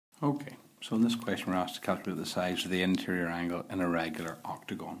Okay, so in this question we're asked to calculate the size of the interior angle in a regular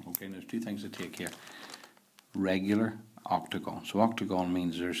octagon. Okay, and there's two things to take here. Regular octagon. So octagon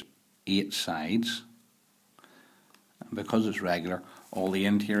means there's 8 sides. And because it's regular, all the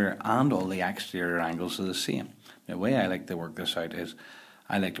interior and all the exterior angles are the same. Now, the way I like to work this out is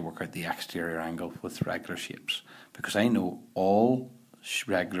I like to work out the exterior angle with regular shapes, because I know all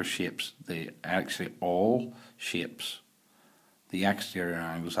regular shapes, all shapes, the exterior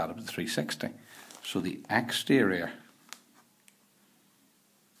angles add up to 360. So the exterior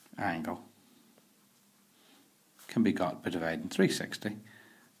angle can be got by dividing 360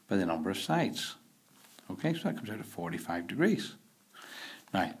 by the number of sides. Okay, so that comes out at 45 degrees.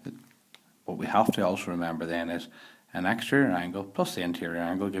 Now, what we have to also remember then is an exterior angle plus the interior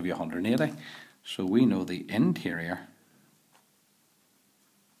angle give you 180. So we know the interior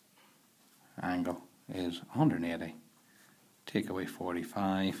angle is 180. Take away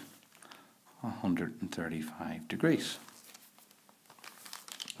 45, 135 degrees.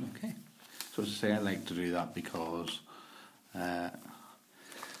 Okay, so as I say, I like to do that because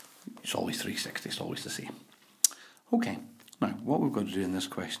it's always 360, it's always the same. Okay, now what we've got to do in this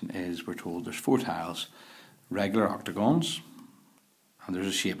question is we're told there's 4 tiles, regular octagons, and there's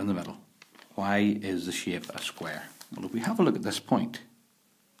a shape in the middle. Why is the shape a square? Well, if we have a look at this point,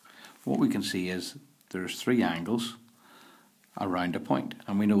 what we can see is there's 3 angles around a point,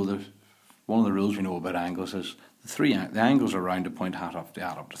 and we know that one of the rules we know about angles is the angles around a point add up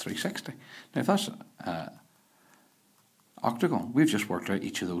to 360. Now, if that's octagon, we've just worked out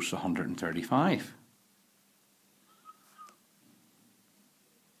each of those 135.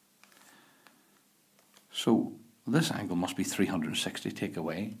 So this angle must be 360, take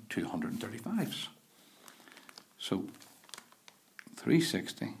away 235s. So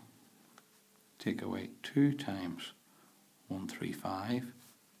 360 take away 2 times 135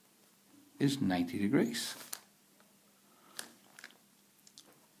 is 90 degrees.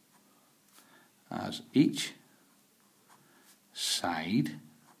 As each side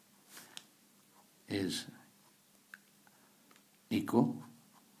is equal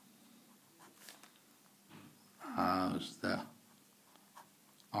as the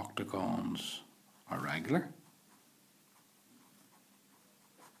octagons are regular,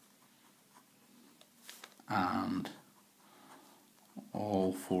 and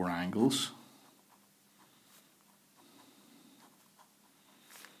all 4 angles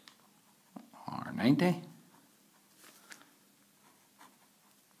are 90,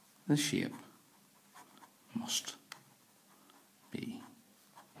 the shape must be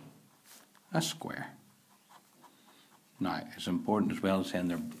a square. Now, it's important as well saying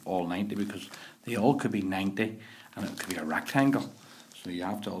they're all 90, because they all could be 90 and it could be a rectangle. So you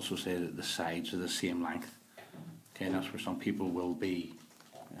have to also say that the sides are the same length. Okay, and that's where some people will be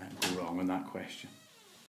go wrong in that question.